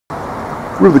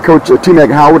We're with Coach T-Mac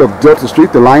Howard of Delta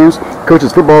Street, the Lions.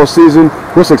 Coach's football season,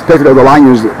 what's expected of the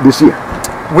Lions this year?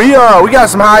 We got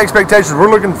some high expectations.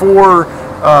 We're looking for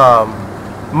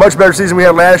much better season we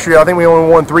had last year. I think we only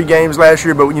won 3 games last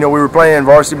year, but we were playing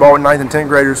varsity ball with 9th and 10th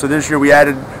graders. So this year we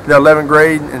added the 11th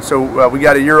grade, and so we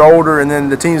got a year older. And then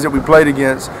the teams that we played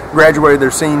against graduated their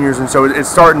seniors, and so it's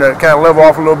starting to kind of level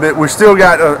off a little bit. We still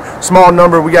got a small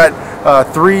number. We got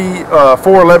 4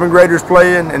 11th graders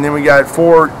playing, and then we got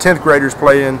 4 10th graders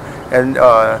playing, and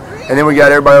then we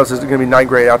got everybody else that's going to be 9th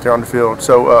grade out there on the field.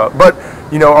 So, but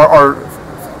our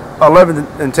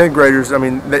 11th and 10th graders, I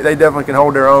mean, they definitely can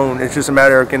hold their own. It's just a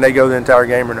matter of can they go the entire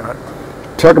game or not.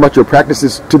 Talk about your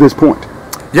practices to this point.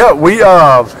 Yeah, we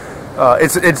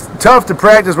it's tough to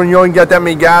practice when you only got that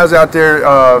many guys out there.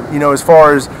 As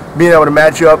far as being able to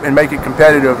match up and make it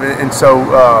competitive, and so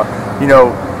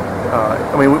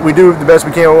I mean, we do the best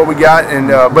we can with what we got, and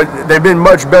but they've been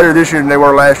much better this year than they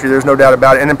were last year. There's no doubt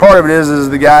about it. And then part of it is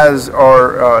the guys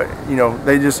are,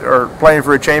 they just are playing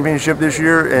for a championship this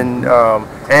year,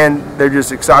 and they're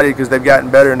just excited because they've gotten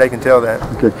better, and they can tell that.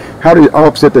 Okay. How do you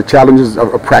offset the challenges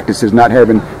of practices, not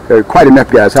having quite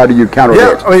enough guys? How do you counter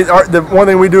that? Yeah, I mean, the one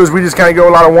thing we do is we just kind of go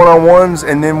a lot of one-on-ones,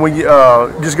 and then we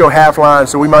just go half line.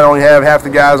 So we might only have half the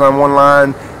guys on one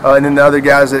line, and then the other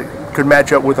guys that could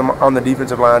match up with them on the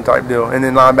defensive line type deal, and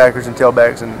then linebackers and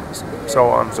tailbacks and so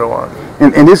on and so on.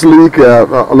 In this league, a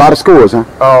lot of scores, huh?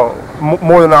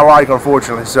 More than I like,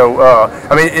 unfortunately. So,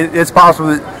 I mean, it's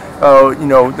possible that,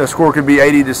 the score could be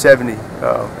 80 to 70.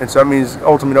 And so that means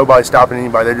ultimately nobody's stopping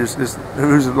anybody. They're just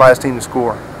who's the last team to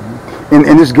score.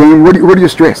 In this game, what do you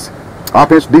stress?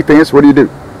 Offense, defense, what do you do?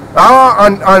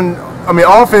 I mean,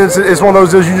 offense is one of those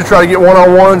deals you just try to get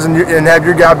one-on-ones and have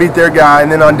your guy beat their guy.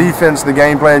 And then on defense, the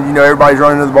game plan, everybody's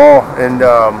running to the ball. And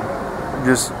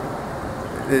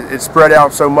it's spread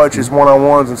out so much, it's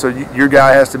one-on-ones. And so your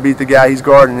guy has to beat the guy he's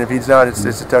guarding. If he's not, it's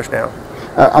a touchdown.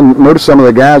 I noticed some of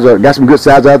the guys got some good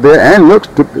size out there and look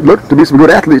to be some good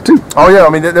athletes, too. Oh, yeah. I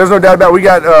mean, there's no doubt about it. We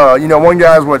got, one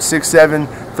guy's, 6'7",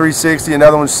 360.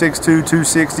 Another one's 6'2",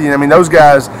 260. And, I mean, those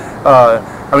guys,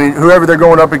 whoever they're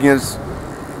going up against,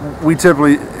 we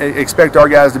typically expect our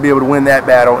guys to be able to win that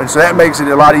battle, and so that makes it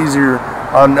a lot easier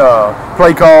on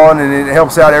play calling, and it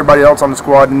helps out everybody else on the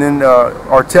squad. And then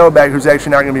our tailback, who's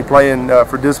actually not going to be playing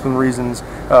for discipline reasons,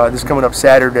 this coming up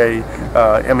Saturday.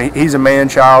 I mean, he's a man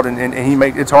child, and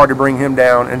it's hard to bring him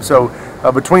down. And so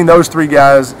between those 3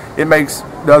 guys, it makes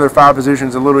the other 5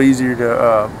 positions a little easier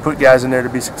to put guys in there to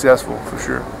be successful for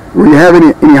sure. Will you have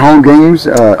any home games?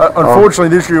 Unfortunately,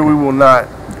 this year we will not.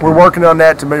 We're working on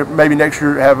that to maybe next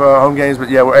year have home games,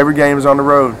 but yeah, every game is on the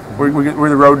road. We're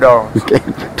the road dogs. Okay.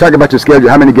 Talk about your schedule.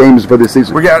 How many games for this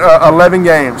season? We got 11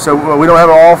 games, so we don't have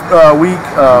an off week,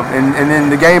 and then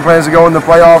the game plans to go in the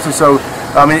playoffs. And so,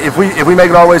 I mean, if we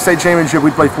make it all the way to state championship, we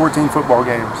play 14 football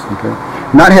games. Okay.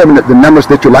 Not having the numbers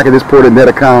that you like at this point in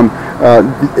Netacom,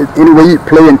 any way you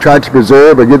play and try to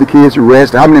preserve or give the kids a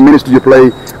rest? How many minutes do you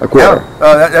play a quarter?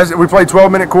 Yeah, we play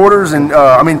 12-minute quarters, and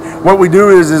I mean, what we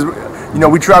do is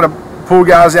we try to pull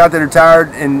guys out that are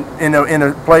tired in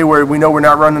a play where we know we're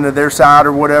not running to their side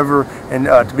or whatever, and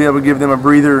to be able to give them a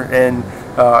breather. And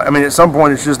I mean, at some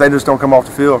point, it's just they just don't come off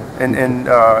the field, and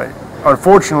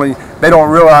unfortunately, they don't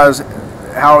realize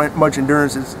how much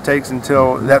endurance it takes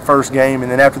until that first game, and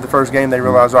then after the first game, they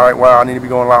realize, all right, wow, I need to be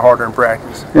going a lot harder in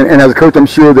practice. And as a coach, I'm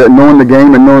sure that knowing the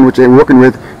game and knowing what you're working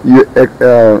with, you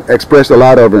express a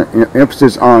lot of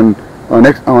emphasis on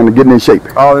getting in shape.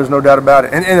 Oh, there's no doubt about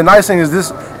it. And the nice thing is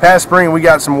this past spring we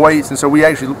got some weights, and so we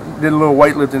actually did a little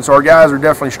weightlifting. So our guys are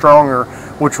definitely stronger,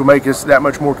 which will make us that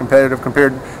much more competitive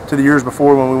compared to the years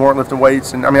before when we weren't lifting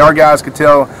weights. And I mean, our guys could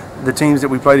tell the teams that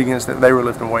we played against that they were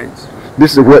lifting weights.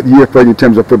 This is what year for you in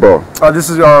terms of football? This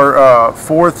is our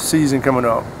 4th season coming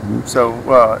up. Mm-hmm. So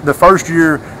the first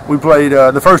year we played,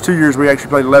 the first 2 years we actually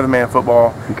played 11-man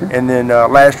football. Okay. And then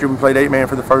last year we played 8-man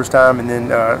for the first time, and then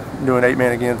doing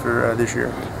 8-man again for this year.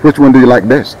 Which one do you like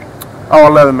best? Oh,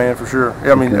 11-man for sure.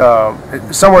 I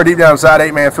mean, somewhere deep down inside,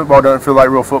 8-man football doesn't feel like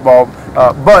real football.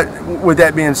 But with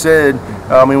that being said,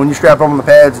 I mean, when you strap on the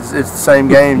pads, it's the same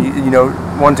game.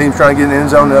 One team's trying to get in the end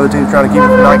zone, the other team's trying to keep it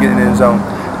from not getting in the end zone.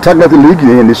 Talk about the league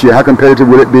you're in this year. How competitive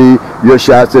would it be? Your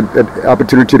shots at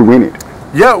opportunity to win it?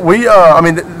 Yeah, I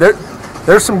mean,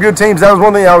 there's some good teams. That was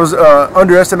one thing I was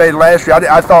underestimated last year.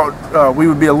 I thought we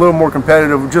would be a little more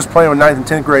competitive just playing with 9th and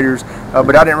 10th graders,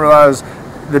 but I didn't realize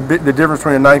the difference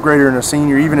between a 9th grader and a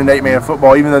senior, even in 8-man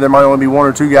football. Even though there might only be 1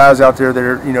 or 2 guys out there that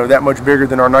are that much bigger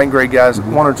than our 9th grade guys,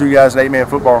 1 or 2 guys in 8-man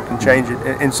football can change it.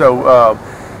 And so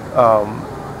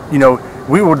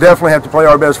we will definitely have to play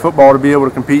our best football to be able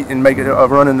to compete and make it a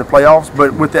run in the playoffs.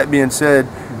 But with that being said,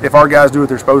 if our guys do what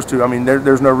they're supposed to, I mean,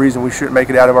 there's no reason we shouldn't make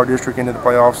it out of our district into the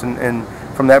playoffs. And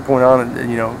from that point on,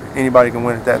 you know, anybody can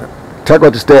win at that. Talk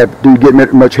about the staff. Do you get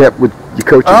much help with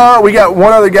your coaching? We got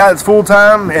one other guy that's full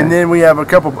time, and then we have a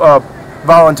couple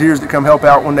volunteers that come help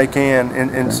out when they can.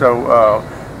 And so,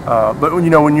 but you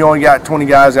know, when you only got 20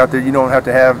 guys out there, you don't have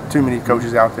to have too many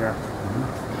coaches out there.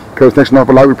 Coach, thanks an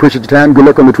awful lot. We appreciate your time. Good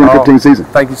luck on the 2015 season.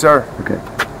 Thank you, sir. Okay.